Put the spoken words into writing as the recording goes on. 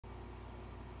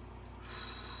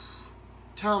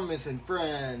Thomas and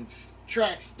Friends,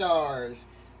 Track Stars,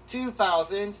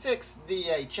 2006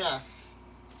 VHS.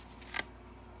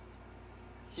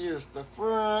 Here's the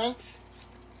front,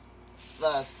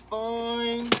 the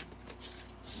spine,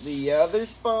 the other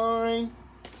spine,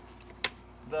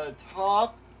 the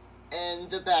top, and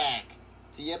the back.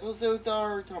 The episodes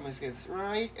are Thomas Gets It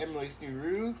Right, Emily's New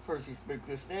Route, Percy's Big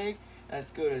Snake,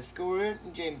 As Good as Scored,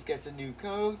 James Gets a New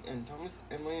Coat, and Thomas,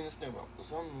 Emily, and a Snowball.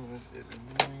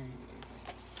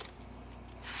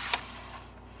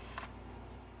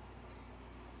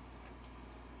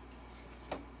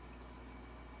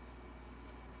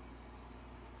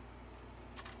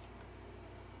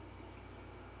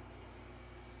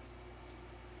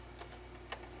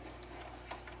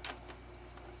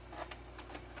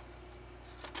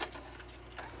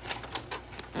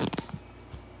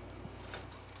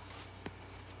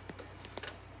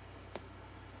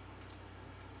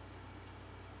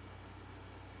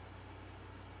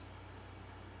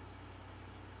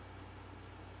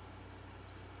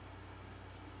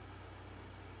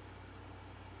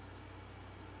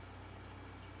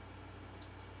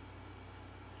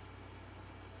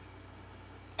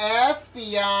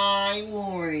 FBI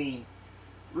warning.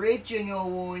 Original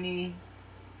warning.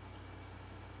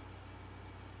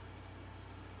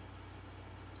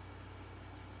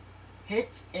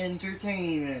 Hit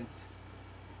Entertainment.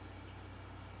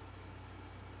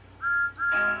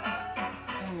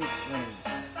 For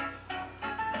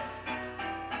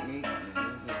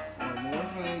more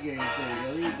fun games, go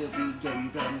to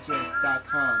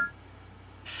www.thomasfriends.com.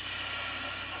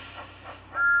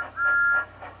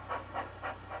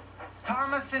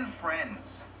 Thomas and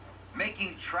Friends,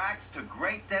 making tracks to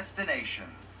great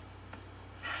destinations.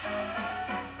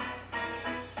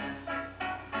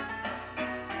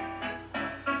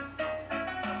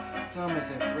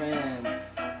 Thomas and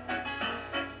Friends.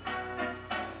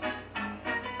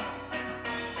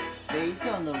 Based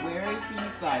on the Weary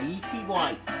Seas by E.T.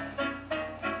 White.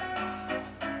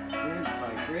 Written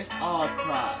by Chris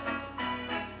Alcott.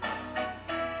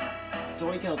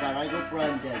 Storytelled by Michael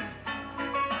Brandon.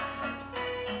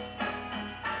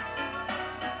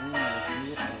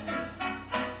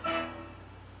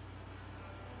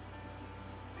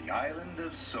 The island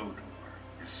of Sodor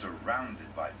is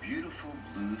surrounded by beautiful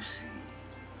blue sea.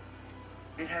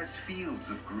 It has fields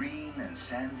of green and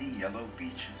sandy yellow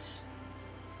beaches.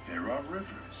 There are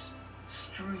rivers,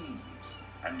 streams,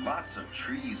 and lots of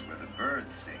trees where the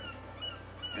birds sing.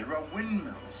 There are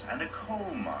windmills and a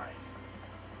coal mine,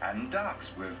 and docks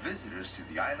where visitors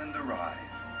to the island arrive.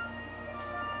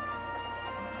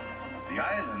 The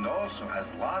island also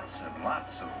has lots and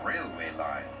lots of railway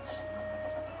lines.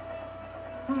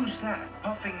 Who's that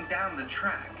puffing down the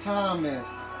track?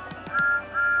 Thomas.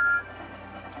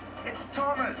 It's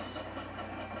Thomas.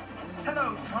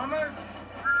 Hello, Thomas.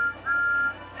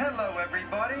 Hello,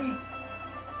 everybody.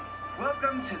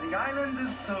 Welcome to the island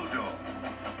of Sodor.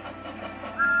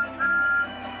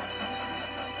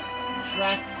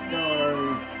 Track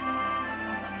Stars.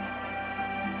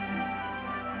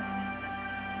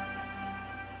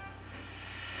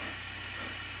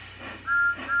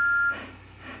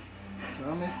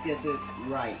 Thomas Gets It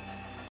Right.